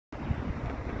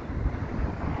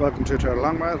Welcome to Toyota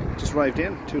Longmire. Just arrived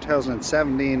in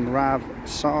 2017 RAV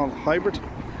Sol Hybrid.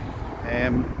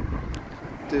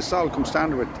 The Sol comes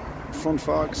standard with front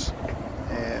fogs,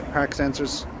 park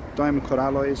sensors, diamond cut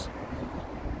alloys,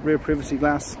 rear privacy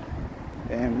glass.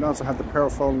 We also have the power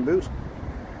folding boot.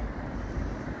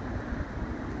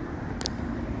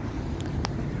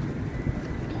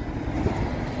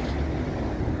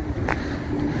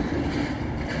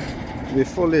 We have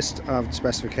a full list of the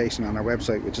specification on our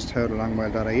website, which is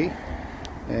toyotalongmire.ie.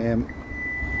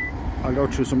 I'll go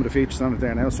through some of the features on it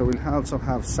there now. So we'll also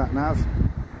have sat nav,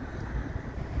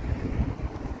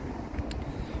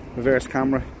 reverse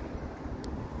camera,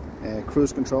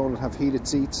 cruise control. We'll have heated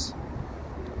seats,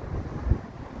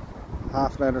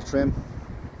 half leather trim.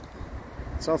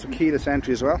 It's also keyless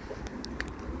entry as well.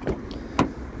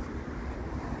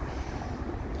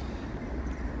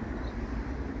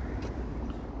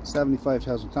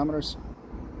 $75,000 kilometers.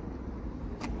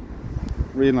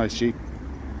 Real nice Jeep.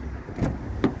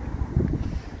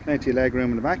 Plenty of leg room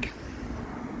in the back.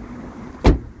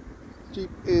 Jeep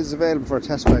is available for a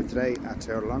test drive today at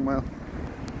Toyota Longmire.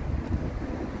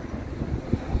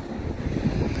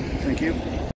 Thank you.